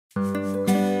So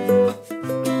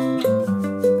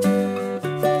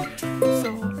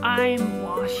I'm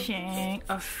washing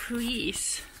a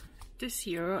fleece. This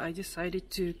year I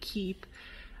decided to keep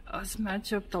as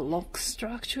much of the lock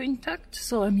structure intact,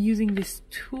 so I'm using this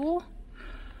tool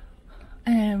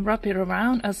and wrap it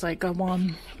around as like a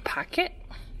one packet.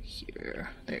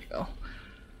 Here, there you go,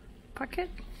 packet,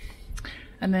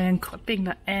 and then clipping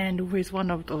the end with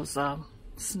one of those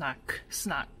snack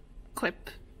clip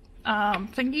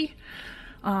thingy.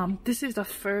 This is the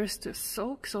first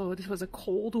soak, so this was a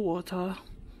cold water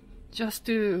just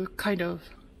to kind of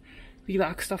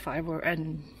relax the fiber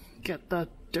and get the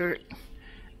dirt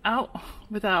out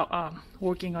without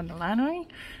working on the lanolin.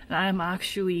 And I'm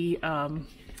actually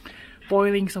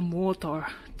boiling some water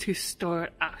to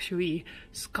start actually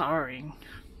scouring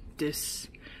this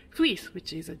fleece,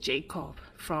 which is a Jacob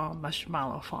from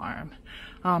Marshmallow Farm.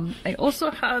 I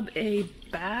also have a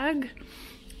bag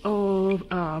of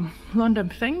London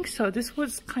things, so this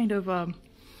was kind of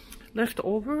left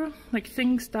over, like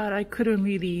things that I couldn't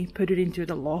really put it into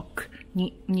the lock,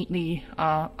 neatly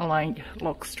aligned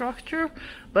lock structure,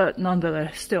 but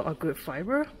nonetheless still a good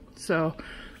fiber. So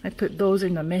I put those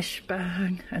in the mesh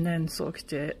bag and then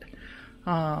soaked it.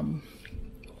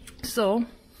 So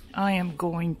I am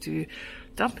going to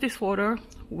dump this water,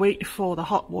 wait for the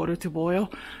hot water to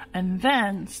boil, and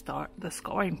then start the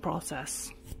scouring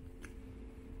process.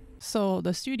 So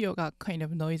the studio got kind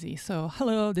of noisy. So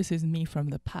hello, this is me from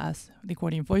the past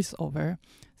recording voiceover.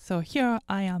 So here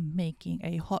I am making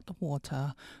a hot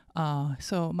water.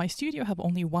 So my studio have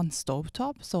only one stove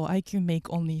top, so I can make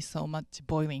only so much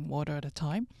boiling water at a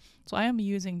time. So I am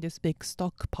using this big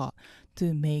stock pot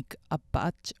to make a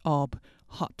batch of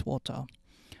hot water.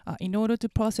 In order to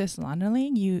process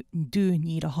lanolin, you do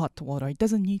need a hot water. It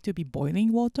doesn't need to be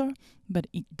boiling water, but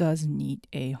it does need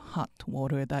a hot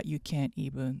water that you can't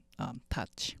even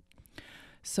touch.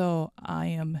 So I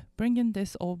am bringing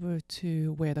this over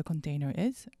to where the container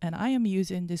is, and I am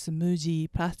using this Muji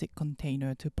plastic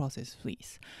container to process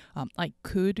fleece. I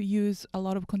could use a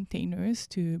lot of containers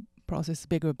to process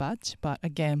bigger batch, but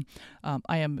again,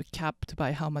 I am capped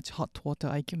by how much hot water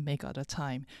I can make at a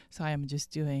time, so I am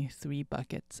just doing 3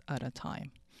 buckets at a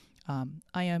time.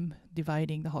 I am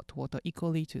dividing the hot water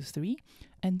equally to 3,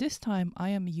 and this time I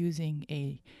am using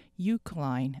a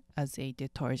Eucalyne as a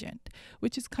detergent,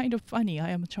 which is kind of funny. I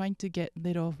am trying to get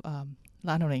rid of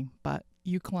lanolin, but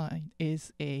Eucalyne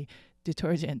is a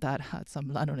detergent that had some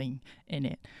lanolin in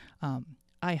it.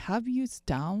 I have used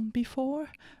down before,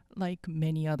 like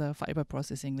many other fiber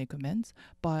processing liquids,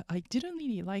 but I didn't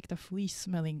really like the fleece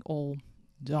smelling all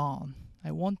down. I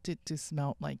wanted to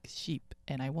smell like sheep,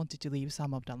 and I wanted to leave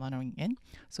some of the lanolin in.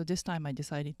 So this time I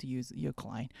decided to use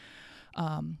Eucalyne.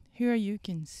 Here you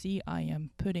can see I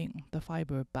am putting the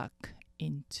fiber back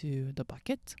into the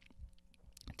bucket.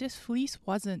 This fleece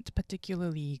wasn't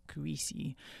particularly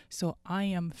greasy, so I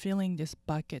am filling this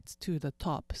bucket to the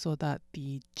top so that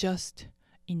the just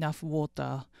enough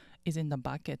water is in the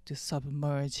bucket to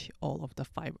submerge all of the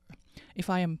fiber. If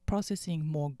I am processing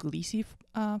more greasy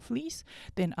fleece,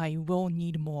 then I will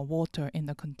need more water in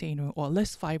the container or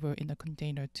less fiber in the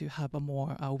container to have a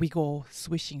more wiggle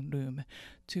swishing room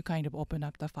to kind of open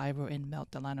up the fiber and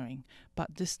melt the lanolin.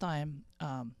 But this time,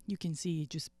 you can see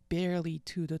just barely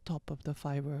to the top of the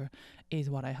fiber is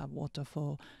what I have water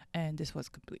for, and this was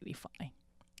completely fine.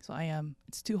 So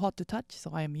it's too hot to touch,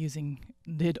 so I am using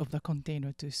lid of the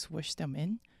container to swish them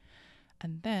in,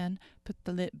 and then put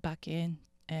the lid back in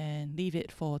and leave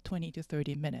it for 20 to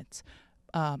 30 minutes.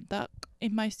 That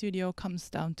in my studio comes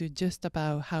down to just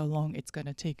about how long it's going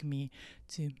to take me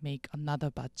to make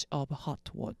another batch of hot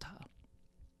water.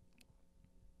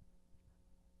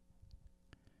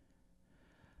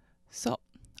 So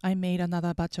I made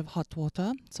another batch of hot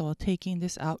water, so taking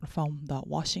this out from the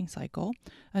washing cycle.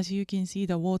 As you can see,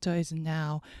 the water is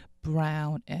now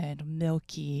brown and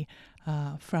milky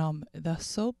from the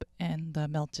soap and the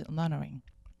melted lanolin.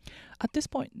 At this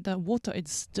point, the water is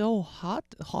still hot,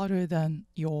 hotter than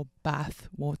your bath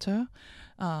water.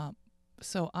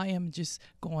 So I am just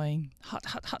going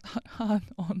hot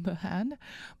on the hand,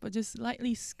 but just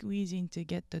lightly squeezing to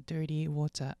get the dirty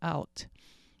water out.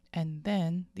 And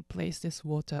then replace this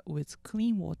water with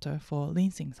clean water for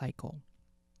rinsing cycle.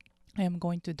 I am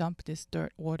going to dump this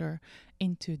dirt water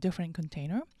into different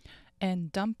container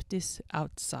and dump this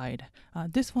outside.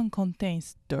 This one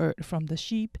contains dirt from the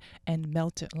sheep and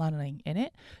melted lanolin in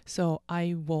it, so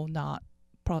I will not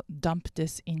dump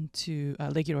this into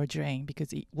a regular drain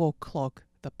because it will clog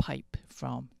the pipe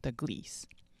from the grease.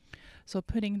 So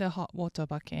putting the hot water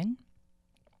back in,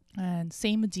 and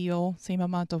same deal, same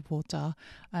amount of water,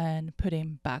 and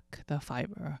putting back the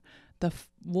fiber. the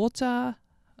water,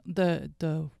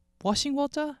 the washing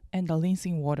water and the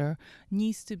rinsing water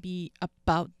needs to be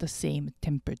about the same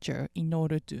temperature in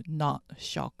order to not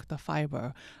shock the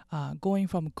fiber. Going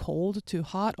from cold to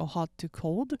hot or hot to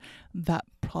cold, that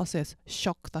process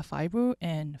shocked the fiber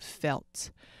and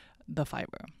felt the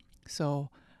fiber. So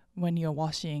when you're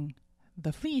washing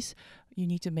the fleece, you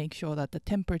need to make sure that the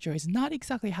temperature is not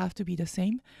exactly have to be the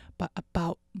same, but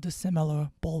about the similar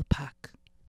ballpark.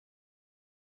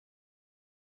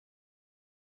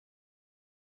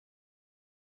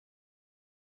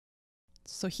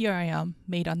 So here I am,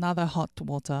 made another hot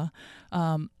water.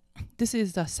 This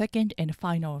is the second and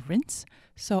final rinse.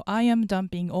 So I am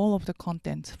dumping all of the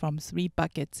contents from 3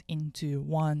 buckets into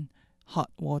 1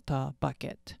 hot water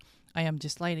bucket. I am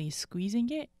just lightly squeezing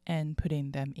it and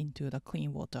putting them into the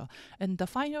clean water. And the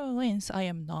final rinse, I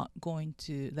am not going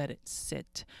to let it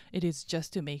sit. It is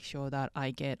just to make sure that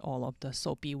I get all of the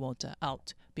soapy water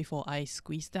out before I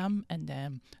squeeze them and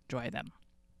then dry them.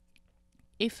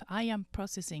 If I am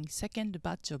processing second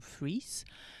batch of fleece,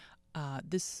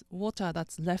 this water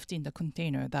that's left in the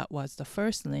container that was the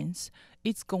first rinse,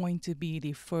 it's going to be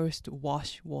the first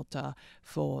wash water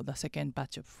for the second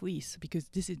batch of fleece because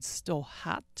this is still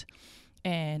hot,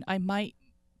 and I might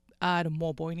add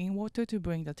more boiling water to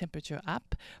bring the temperature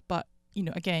up. But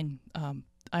again,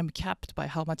 I'm capped by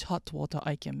how much hot water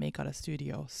I can make at a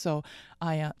studio. So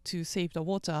to save the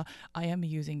water, I am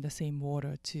using the same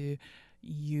water to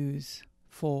use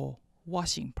for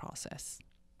washing process.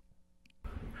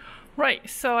 Right,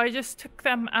 so I just took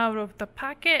them out of the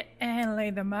packet and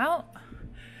laid them out.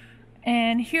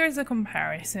 And here's a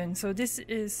comparison. So this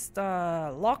is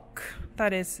the lock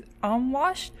that is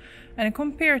unwashed, and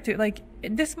compared to, like,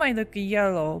 this might look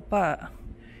yellow, but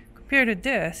compared to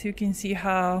this, you can see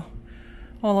how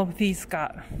all of these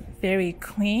got very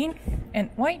clean and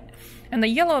white. And the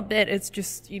yellow bit is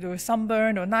just either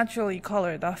sunburned or naturally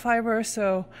colored, the fiber.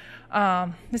 So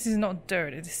this is not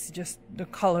dirt, this is just the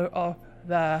color of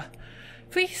the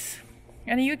fleece.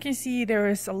 And you can see there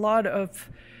is a lot of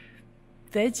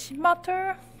veg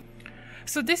matter.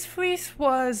 So this fleece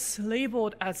was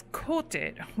labeled as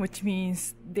coated, which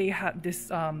means they had this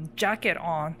jacket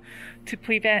on to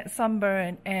prevent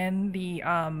sunburn and the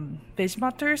veg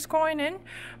matters going in.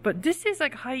 But this is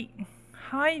like high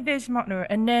veg matter,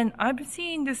 and then I've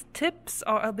seen these tips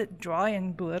are a bit dry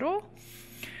and brittle.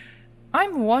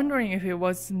 I'm wondering if it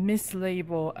was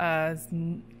mislabeled as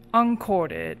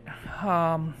uncoated.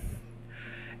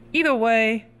 Either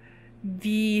way,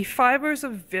 the fibers are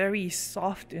very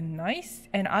soft and nice,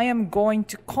 and I am going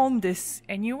to comb this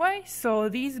anyway, so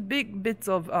these big bits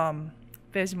of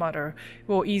veg matter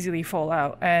will easily fall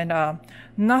out, and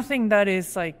nothing that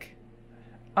is like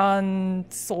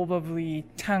unsolvably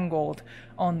tangled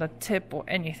on the tip or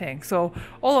anything. So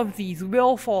all of these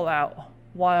will fall out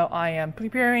while I am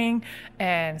preparing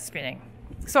and spinning.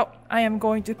 So I am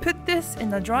going to put this in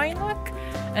the drying rack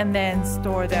and then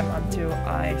store them until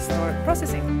I start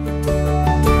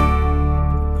processing.